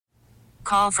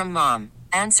call from mom.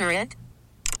 Answer it.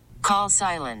 Call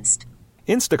silenced.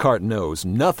 Instacart knows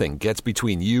nothing gets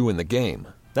between you and the game.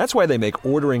 That's why they make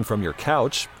ordering from your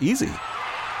couch easy.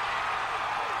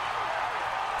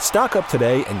 Stock up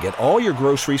today and get all your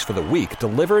groceries for the week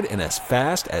delivered in as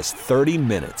fast as 30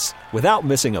 minutes without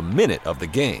missing a minute of the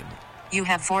game. You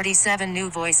have 47 new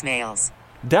voicemails.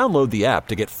 Download the app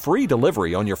to get free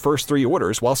delivery on your first 3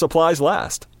 orders while supplies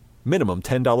last. Minimum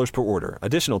 $10 per order.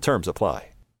 Additional terms apply.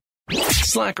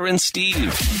 Slacker and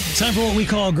Steve. Time for what we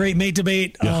call a great mate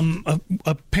debate. Yeah.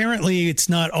 Apparently, it's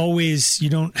not always. You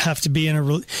don't have to be in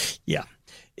a. Yeah,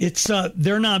 it's.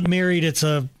 They're not married. It's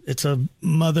a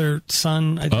mother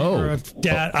son. I think, or a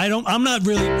dad. I'm not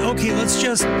really. Okay, let's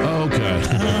just. Okay.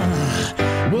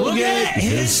 We'll get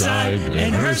his side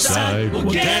and her side.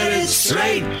 We'll get it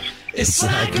straight. It's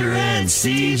Slacker and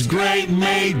Steve's Great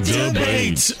Mate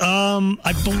Debate.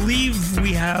 I believe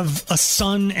we have a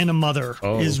son and a mother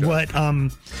is what I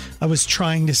was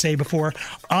trying to say before.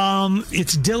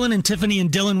 It's Dylan and Tiffany,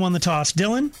 and Dylan won the toss.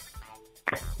 Dylan?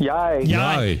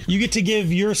 Yay. You get to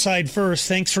give your side first.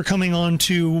 Thanks for coming on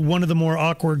to one of the more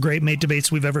awkward Great Mate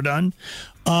Debates we've ever done.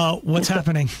 What's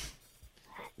happening?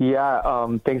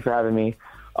 Yeah, thanks for having me.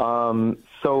 So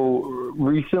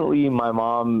recently my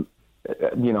mom...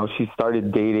 she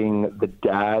started dating the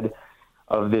dad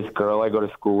of this girl I go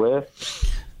to school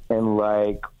with, and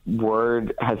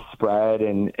word has spread,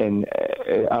 and I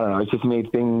don't know, it's just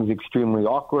made things extremely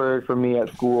awkward for me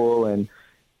at school, and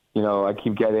I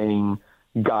keep getting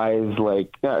guys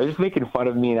just making fun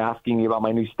of me and asking me about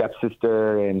my new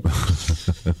stepsister, and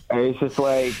it's just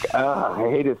I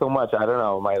hate it so much. I don't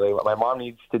know. My mom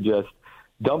needs to just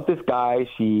dump this guy.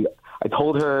 I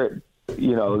told her,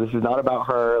 this is not about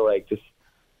her.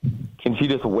 Can she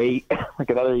just wait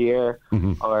another year?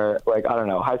 Mm-hmm. Or I don't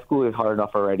know. High school is hard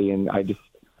enough already, and I just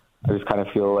kind of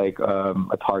feel like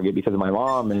a target because of my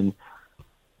mom. And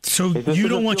so you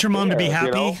don't want your mom to be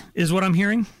happy, is what I'm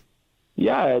hearing?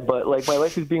 Yeah, but my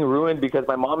life is being ruined because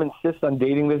my mom insists on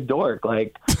dating this dork.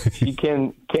 She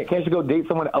can't she go date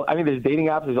someone else? I mean, there's dating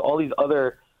apps. There's all these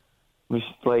other. I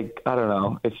don't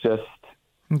know. It's just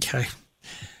okay.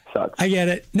 Sucks. I get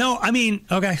it. No, I mean,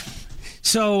 okay.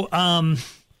 So,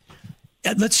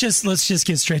 let's just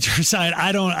get straight to her side.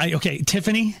 Okay,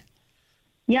 Tiffany?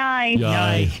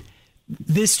 Yay.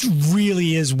 This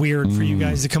really is weird for you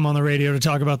guys to come on the radio to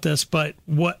talk about this, but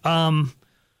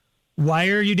why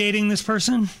are you dating this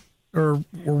person? Or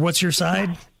what's your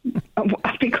side?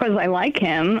 Because I like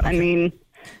him. Okay. I mean,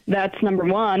 that's number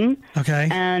one. Okay.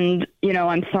 And,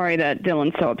 I'm sorry that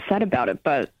Dylan's so upset about it,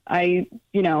 but I'm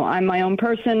my own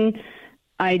person.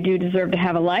 I do deserve to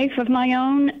have a life of my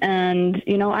own. And,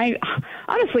 I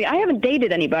haven't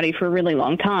dated anybody for a really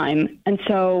long time. And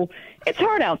so it's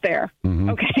hard out there,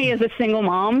 okay, as a single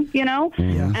mom, Yeah.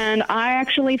 And I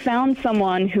actually found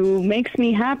someone who makes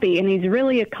me happy, and he's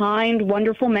really a kind,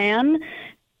 wonderful man.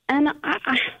 And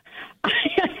I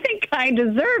think I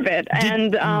deserve it.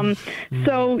 And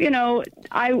so,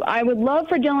 I would love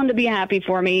for Dylan to be happy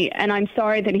for me, and I'm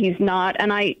sorry that he's not.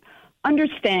 And I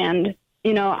understand,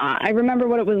 I remember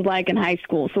what it was like in high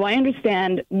school. So I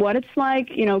understand what it's like.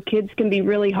 Kids can be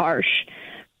really harsh,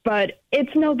 but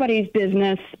it's nobody's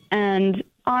business. And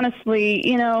honestly,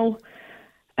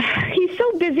 he's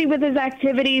so busy with his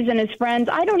activities and his friends.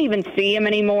 I don't even see him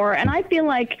anymore. And I feel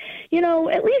like,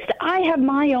 at least I have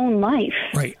my own life.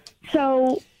 Right.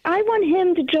 So I want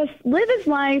him to just live his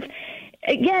life.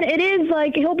 Again, it is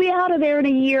he'll be out of there in a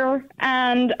year,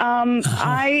 and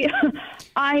I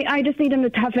just need him to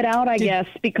tough it out, I guess,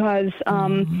 because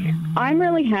I'm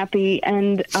really happy,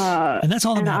 and that's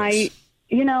all that matters.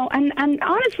 And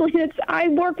honestly, I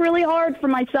work really hard for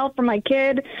myself, for my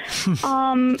kid.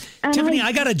 Tiffany,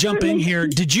 I got to jump in here.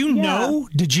 Did you know?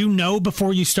 Did you know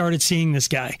before you started seeing this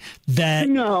guy that?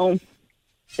 No,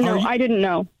 I didn't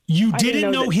know. You didn't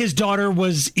know his daughter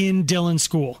was in Dylan's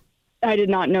school? I did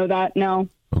not know that, no.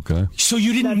 Okay. So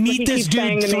you didn't meet this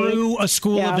dude through a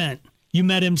school event? You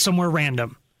met him somewhere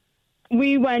random?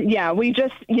 We went, we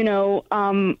just, we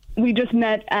just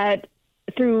met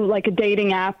through a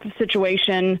dating app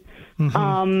situation.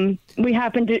 Mm-hmm. We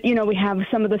happened to, we have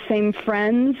some of the same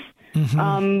friends.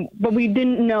 Mm-hmm. But we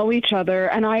didn't know each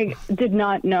other, and I did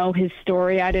not know his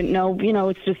story. I didn't know,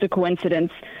 it's just a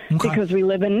coincidence because we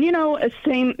live in,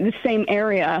 the same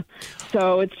area.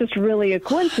 So it's just really a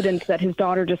coincidence that his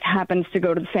daughter just happens to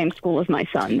go to the same school as my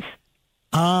son's.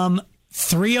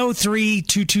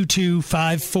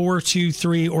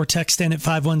 303-222-5423 or text in at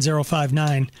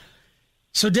 51059.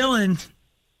 So Dylan,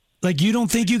 you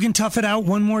don't think you can tough it out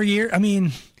one more year? I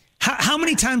mean, how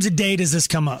many times a day does this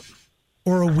come up?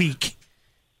 Or a week?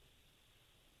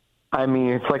 I mean,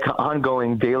 it's like an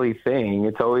ongoing daily thing.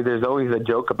 There's always a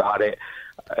joke about it.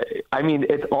 I mean,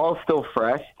 it's all still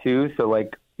fresh too. So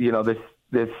like,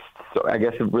 this, so I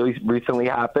guess it really recently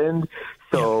happened.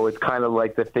 So it's kind of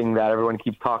like the thing that everyone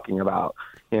keeps talking about,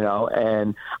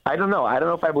 and I don't know. I don't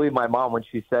know if I believe my mom when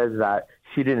she says that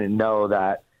she didn't know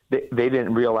that they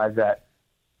didn't realize that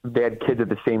they had kids at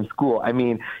the same school. I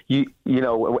mean,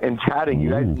 in chatting, you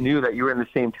guys knew that you were in the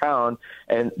same town.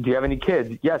 And do you have any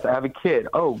kids? Yes, I have a kid.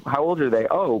 Oh, how old are they?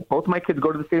 Oh, both my kids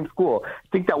go to the same school. I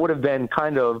think that would have been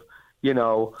kind of,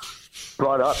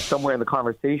 brought up somewhere in the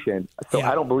conversation. So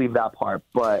I don't believe that part.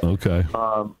 But okay.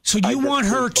 So you want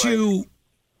her to?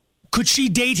 Could she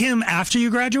date him after you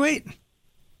graduate?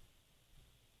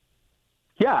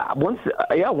 Yeah, once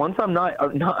I'm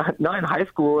not in high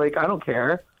school, like I don't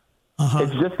care. Uh-huh.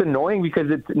 It's just annoying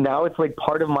because it's like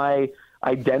part of my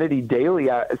identity daily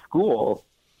at school.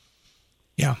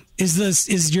 Yeah.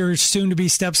 Is your soon-to-be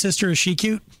stepsister, is she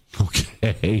cute?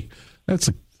 Okay.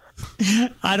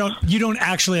 You don't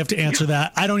actually have to answer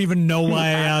that. I don't even know why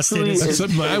I asked it. That's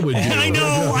something I would do. I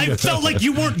know. I felt like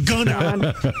you weren't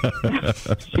gonna.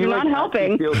 You're not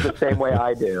helping. She feels the same way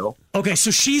I do. Okay,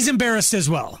 so she's embarrassed as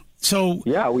well. So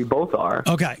yeah, we both are.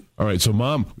 Okay. All right. So,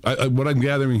 Mom, what I'm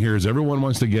gathering here is everyone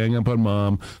wants to gang up on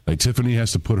Mom. Like Tiffany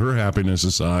has to put her happiness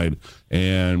aside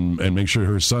and make sure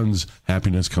her son's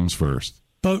happiness comes first.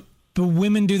 But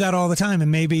women do that all the time,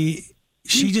 and maybe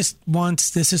she just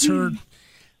wants this is her.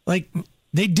 Like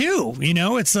they do,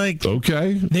 It's like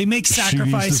okay, they make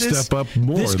sacrifices. She needs to step up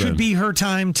more. This could be her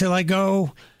time to like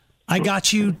go. I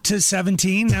got you to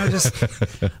 17. Now just.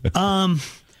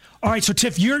 All right, so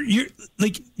Tiff, you're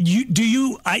like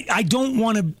I don't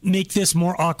want to make this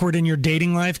more awkward in your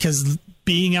dating life because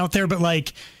being out there, but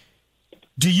like,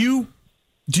 do you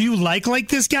like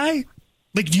this guy?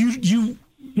 Like you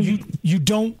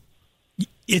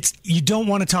don't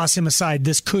want to toss him aside.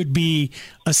 This could be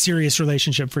a serious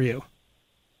relationship for you.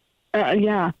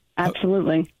 Yeah,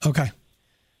 absolutely. Okay.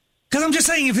 Because I'm just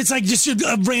saying, if it's like just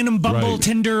a random Bumble, right.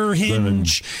 Tinder,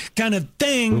 Hinge kind of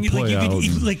thing, like you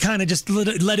could like kind of just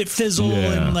let it fizzle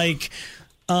and like.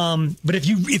 But if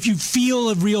you feel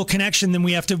a real connection, then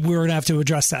we're gonna have to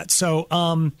address that. So,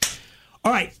 all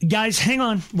right, guys, hang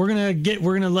on. We're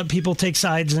gonna let people take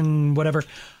sides and whatever.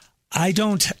 I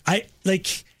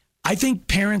think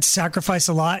parents sacrifice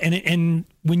a lot, and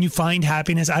when you find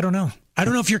happiness, I don't know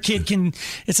if your kid can.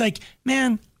 It's like,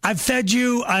 man, I've fed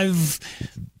you, I've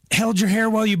held your hair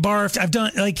while you barfed. I've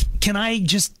done can I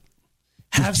just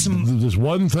have some? This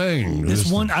one thing.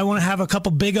 I want to have a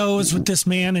couple big O's with this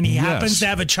man, and he happens to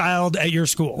have a child at your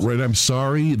school. Right. I'm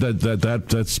sorry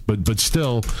that's but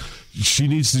still, she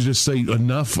needs to just say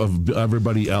enough of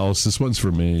everybody else. This one's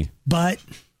for me. But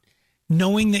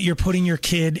knowing that you're putting your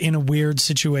kid in a weird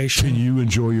situation, can you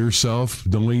enjoy yourself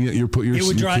knowing that you're putting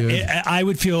your kid? I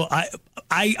would feel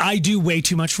I do way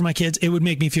too much for my kids. It would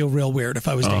make me feel real weird if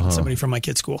I was dating somebody from my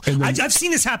kid's school. I've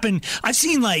seen this happen. I've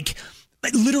seen like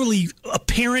literally a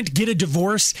parent get a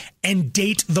divorce and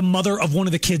date the mother of one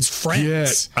of the kids'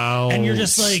 friends. And you're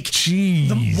just like,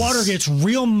 the water gets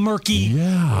real murky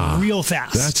real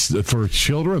fast. That's for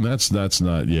children. That's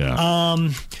not.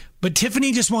 But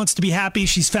Tiffany just wants to be happy.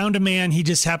 She's found a man. He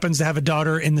just happens to have a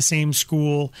daughter in the same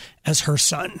school as her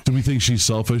son. Do we think she's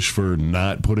selfish for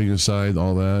not putting aside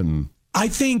all that? And I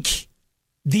think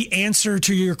the answer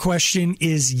to your question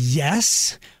is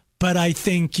yes, but I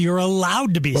think you're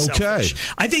allowed to be selfish.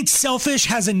 I think selfish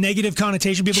has a negative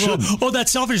connotation. People go, oh,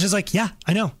 that's selfish. It's like, yeah,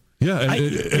 I know. Yeah,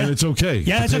 and it's okay.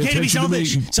 Yeah, it's okay to be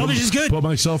selfish. Selfish is good. Put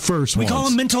myself first. We call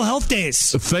them mental health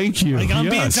days. Thank you. Like I'm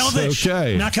being selfish.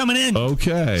 Okay. Not coming in.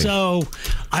 Okay. So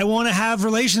I want to have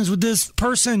relations with this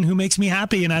person who makes me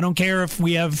happy, and I don't care if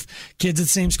we have kids at the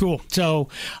same school. So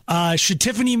should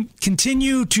Tiffany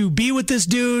continue to be with this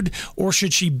dude, or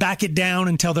should she back it down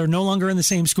until they're no longer in the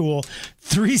same school?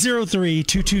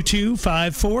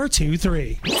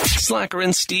 303-222-5423. Slacker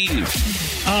and Steve.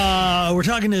 We're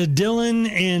talking to Dylan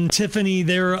and Tiffany.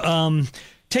 They're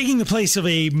taking the place of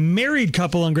a married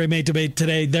couple on Great Mate Debate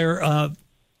today. Their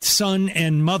son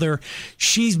and mother.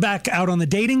 She's back out on the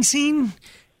dating scene,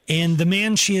 and the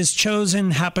man she has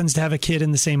chosen happens to have a kid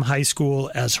in the same high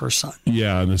school as her son.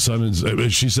 Yeah, and the son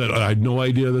is. She said, "I had no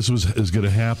idea this is going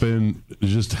to happen. It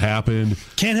just happened.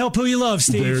 Can't help who you love,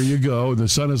 Steve." There you go. And the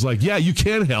son is like, "Yeah, you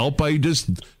can help. You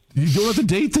don't have to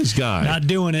date this guy. Not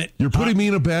doing it. You're putting me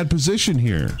in a bad position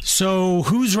here." So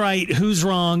who's right? Who's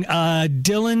wrong?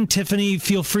 Dylan, Tiffany,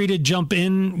 feel free to jump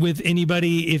in with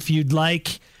anybody if you'd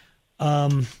like.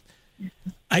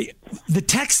 The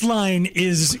text line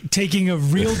is taking a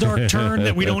real dark turn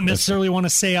that we don't necessarily want to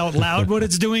say out loud what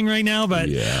it's doing right now, but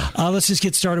let's just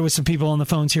get started with some people on the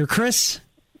phones here. Chris?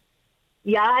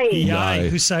 Yay.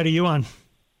 Whose side are you on?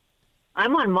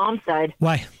 I'm on mom's side.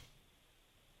 Why?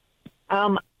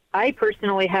 I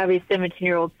personally have a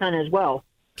 17-year-old son as well.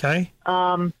 Okay.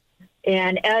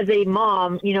 And as a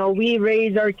mom, we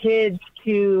raise our kids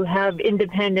to have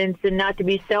independence and not to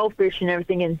be selfish and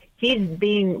everything. And he's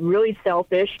being really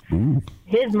selfish. Ooh.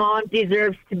 His mom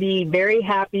deserves to be very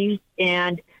happy.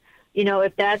 And,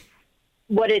 if that's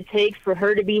what it takes for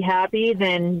her to be happy,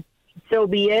 then so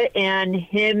be it. And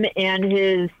him and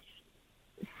his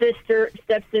sister,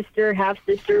 stepsister,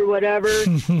 half-sister, whatever,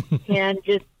 can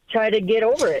just try to get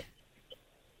over it.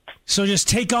 So just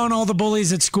take on all the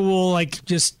bullies at school,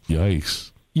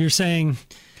 Yikes. You're saying,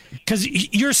 because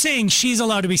you're saying she's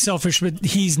allowed to be selfish, but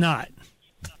he's not,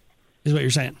 is what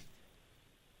you're saying.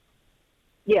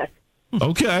 Yes.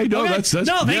 Okay. No, okay. that's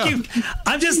no, thank you.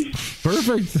 I'm just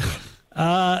perfect.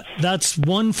 That's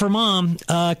one for mom.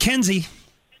 Kenzie.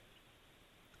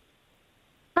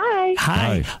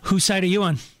 Hi. Whose side are you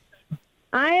on?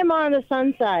 I am on the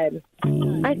son side.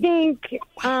 I think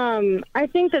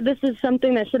that this is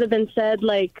something that should have been said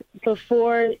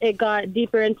before it got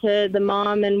deeper into the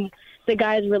mom and the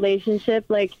guy's relationship.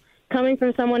 Coming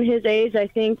from someone his age, I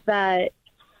think that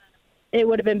it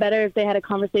would have been better if they had a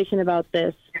conversation about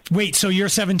this. Wait, so you're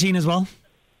 17 as well?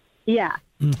 Yeah.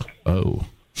 Oh.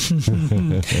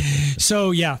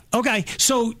 So, yeah. Okay.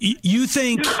 So you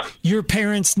think your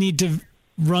parents need to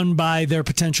run by their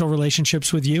potential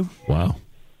relationships with you? Wow.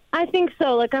 I think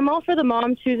so. I'm all for the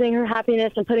mom choosing her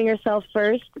happiness and putting herself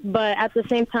first, but at the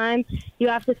same time, you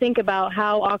have to think about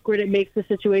how awkward it makes the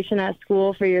situation at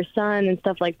school for your son and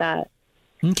stuff like that.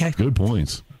 Okay. Good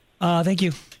points. Thank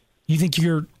you. You think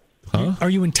are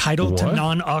you entitled to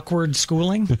non-awkward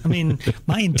schooling? I mean,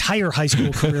 my entire high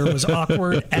school career was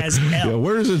awkward as hell. Yeah,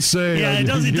 where does it say? Yeah, it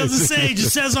doesn't say. It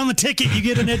just says on the ticket you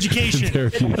get an education.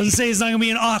 It doesn't say it's not going to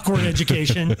be an awkward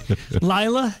education.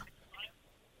 Lila?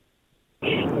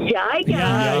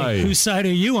 Yay. Whose side are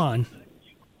you on?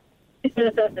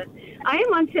 I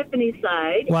am on Tiffany's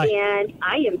side. Why? And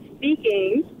I am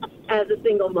speaking as a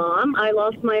single mom. I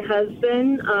lost my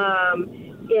husband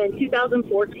in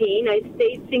 2014. I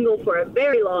stayed single for a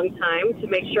very long time to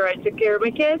make sure I took care of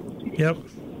my kids. Yep.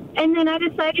 And then I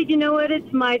decided, you know what,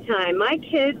 it's my time. My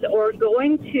kids are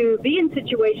going to be in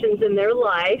situations in their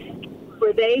life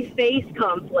where they face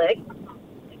conflict.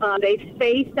 They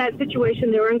face that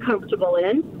situation they're uncomfortable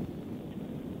in.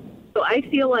 So I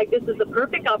feel like this is a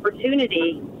perfect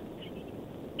opportunity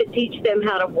to teach them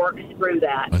how to work through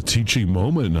that. A teaching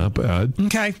moment, not bad.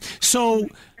 Okay. So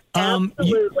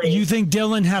you think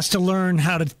Dylan has to learn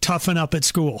how to toughen up at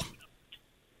school?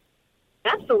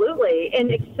 Absolutely. And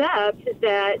accept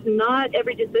that not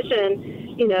every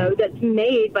decision, that's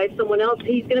made by someone else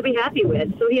he's going to be happy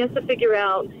with. So he has to figure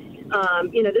out,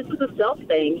 this is a self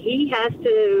thing. He has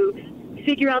to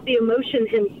figure out the emotion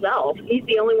himself. He's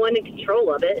the only one in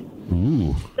control of it.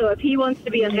 Ooh. So if he wants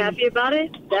to be unhappy about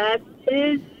it, that's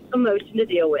his emotion to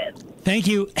deal with. Thank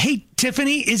you. Hey,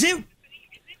 Tiffany,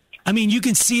 you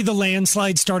can see the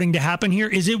landslide starting to happen here.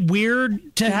 Is it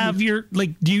weird to have your,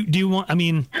 do you want, are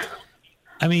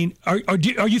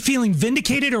you feeling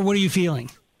vindicated or what are you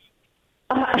feeling?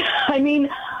 Do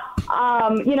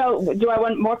I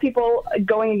want more people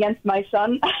going against my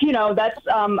son? That's,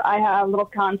 I have a little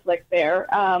conflict there.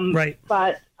 Right.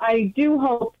 But I do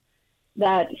hope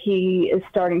that he is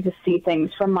starting to see things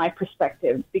from my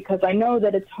perspective, because I know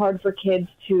that it's hard for kids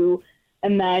to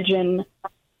imagine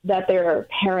that their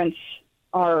parents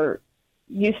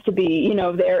used to be,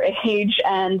 their age,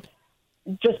 and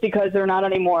just because they're not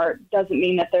anymore doesn't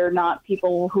mean that they're not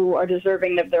people who are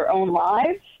deserving of their own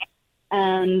lives.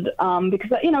 And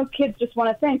because, kids just want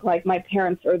to think like my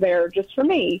parents are there just for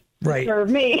me, right, serve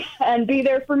me and be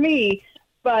there for me.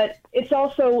 But it's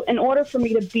also, in order for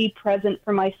me to be present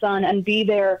for my son and be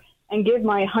there and give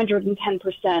my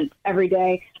 110% every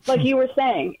day, like you were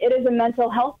saying, it is a mental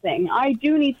health thing. I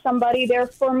do need somebody there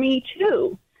for me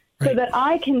too, so that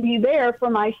I can be there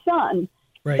for my son.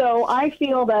 Right. So I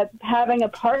feel that having a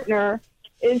partner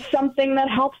is something that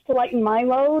helps to lighten my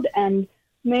load and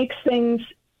makes things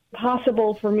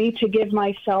possible for me to give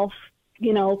myself,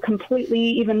 completely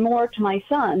even more to my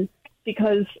son,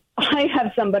 because I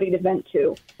have somebody to vent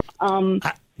to.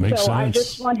 Makes sense. I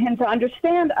just want him to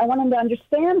understand. I want him to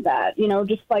understand that,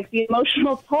 just like the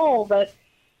emotional toll that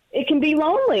it can be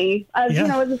lonely as,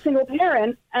 as a single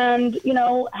parent, and, having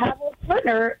a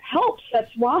partner helps. That's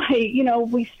why,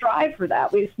 we strive for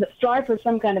that. We strive for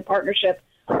some kind of partnership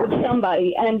with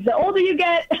somebody. And the older you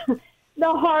get,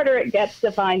 the harder it gets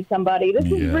to find somebody. This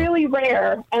is really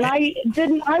rare. And I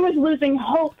was losing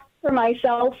hope for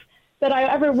myself that I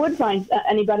ever would find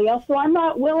anybody else. So I'm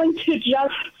not willing to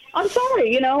I'm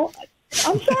sorry,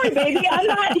 I'm sorry, baby. I'm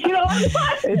not, you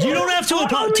don't have to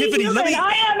apologize. Tiffany,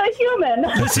 I am a human.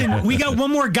 Listen, we got one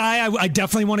more guy I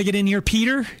definitely want to get in here.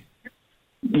 Peter?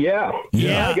 Yeah.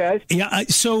 Hi, guys. Yeah.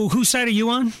 So whose side are you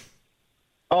on?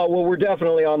 Oh, well, we're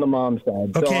definitely on the mom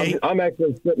side. Okay. So I'm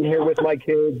actually sitting here with my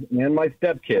kids and my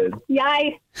stepkids.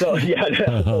 Yay. So,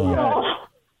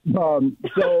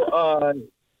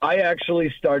 I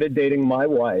actually started dating my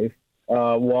wife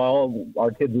while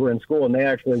our kids were in school, and they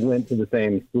actually went to the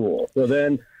same school. So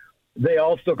then they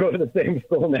also go to the same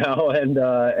school now,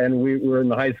 and we were in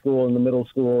the high school and the middle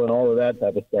school and all of that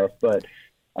type of stuff. But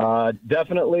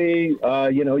definitely,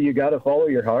 you got to follow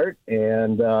your heart,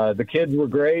 and the kids were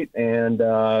great. And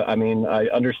I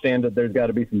understand that there's got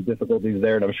to be some difficulties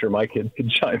there, and I'm sure my kids can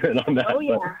chime in on that.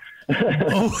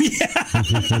 Oh, yeah.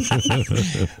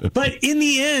 But in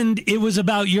the end, it was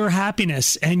about your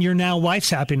happiness and your now wife's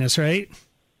happiness, right?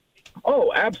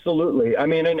 Oh, absolutely. I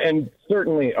mean, and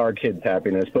certainly our kids'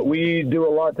 happiness, but we do a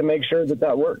lot to make sure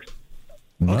that works.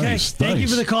 Okay. Thank you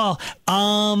for the call.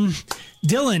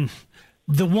 Dylan,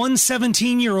 the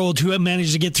 17-year-old who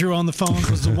managed to get through on the phone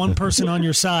was the one person on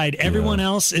your side. Everyone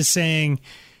else is saying,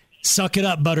 suck it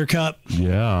up, Buttercup.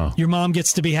 Yeah. Your mom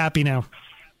gets to be happy now.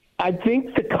 I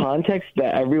think the context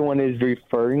that everyone is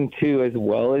referring to as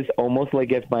well is almost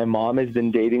like if my mom has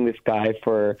been dating this guy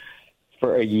for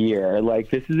a year. Like,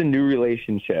 this is a new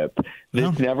relationship.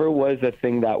 This never was a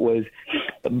thing that was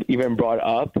even brought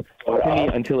up to me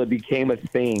until it became a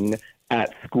thing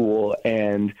at school,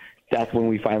 and that's when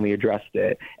we finally addressed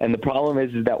it. And the problem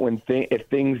is that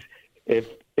if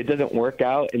it doesn't work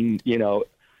out and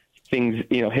things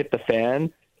hit the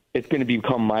fan, it's going to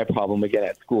become my problem again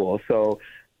at school. So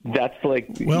that's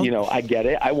I get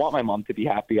it. I want my mom to be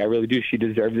happy. I really do. She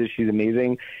deserves it. She's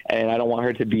amazing, and I don't want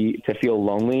her to feel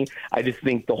lonely. I just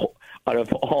think out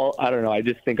of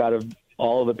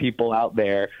all the people out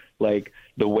there, like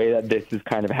the way that this has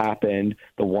kind of happened,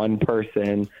 the one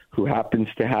person who happens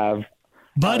to have.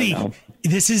 Buddy,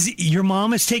 this is your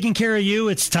mom is taking care of you.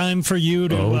 It's time for you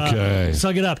to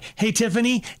suck it up. Hey,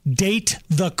 Tiffany, date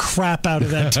the crap out of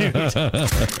that dude.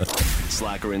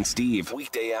 Slacker and Steve,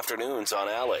 weekday afternoons on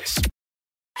Alice.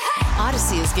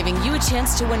 Odyssey is giving you a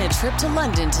chance to win a trip to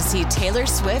London to see Taylor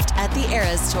Swift at the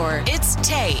Eras Tour. It's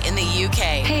Tay in the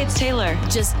UK. Hey, it's Taylor.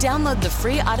 Just download the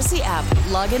free Odyssey app,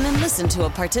 log in and listen to a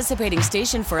participating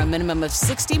station for a minimum of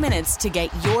 60 minutes to get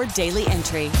your daily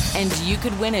entry. And you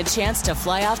could win a chance to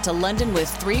fly off to London with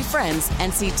 3 friends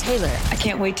and see Taylor. I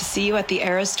can't wait to see you at the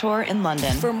Eras Tour in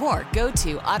London. For more, go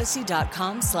to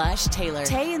odyssey.com/Taylor.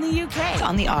 Tay in the UK. It's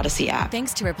on the Odyssey app.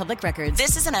 Thanks to Republic Records.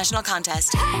 This is a national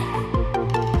contest.